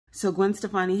So Gwen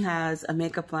Stefani has a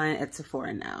makeup line at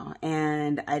Sephora now,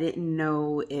 and I didn't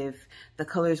know if the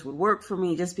colors would work for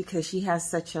me just because she has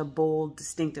such a bold,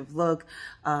 distinctive look.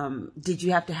 Did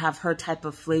you have to have her type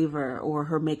of flavor or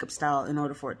her makeup style in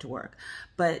order for it to work?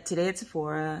 But today at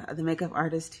Sephora, the makeup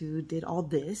artist who did all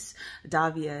this,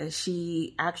 Davia,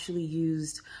 she actually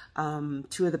used 2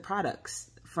 of the products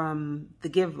from the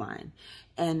Give line.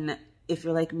 And if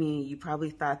you're like me, you probably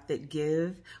thought that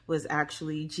Give was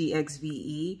actually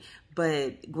GXVE,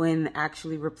 but Gwen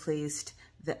actually replaced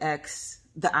the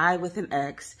I with an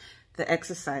X. The X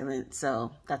is silent,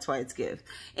 so that's why it's Give.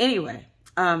 Anyway,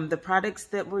 the products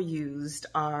that were used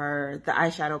are the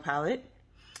eyeshadow palette,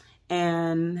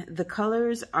 and the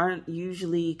colors aren't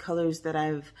usually colors that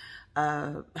I've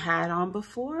had on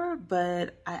before,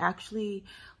 but I actually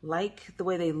like the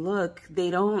way they look.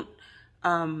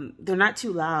 They're not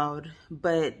too loud,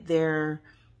 but they're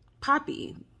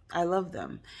poppy. I love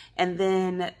them. And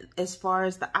then as far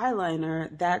as the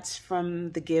eyeliner, that's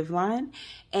from the Give line.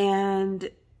 And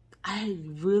I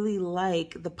really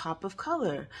like the pop of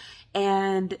color.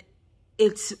 And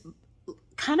it's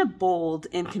kind of bold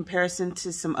in comparison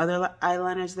to some other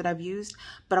eyeliners that I've used,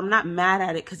 but I'm not mad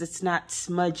at it because it's not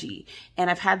smudgy. And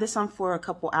I've had this on for a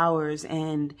couple hours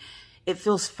and it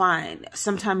feels fine.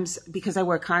 Sometimes because I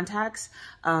wear contacts,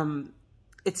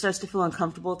 it starts to feel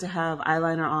uncomfortable to have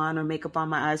eyeliner on or makeup on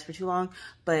my eyes for too long,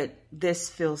 but this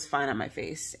feels fine on my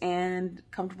face and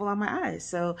comfortable on my eyes.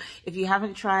 So if you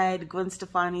haven't tried Gwen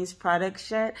Stefani's products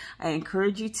yet, I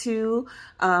encourage you to.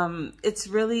 It's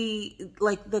really,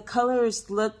 like, the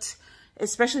colors looked,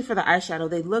 especially for the eyeshadow,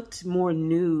 they looked more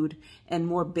nude and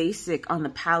more basic on the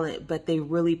palette, but they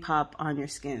really pop on your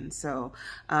skin. So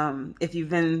if you've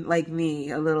been, like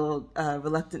me, a little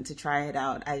reluctant to try it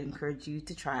out, I encourage you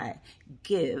to try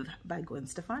Give by Gwen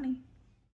Stefani.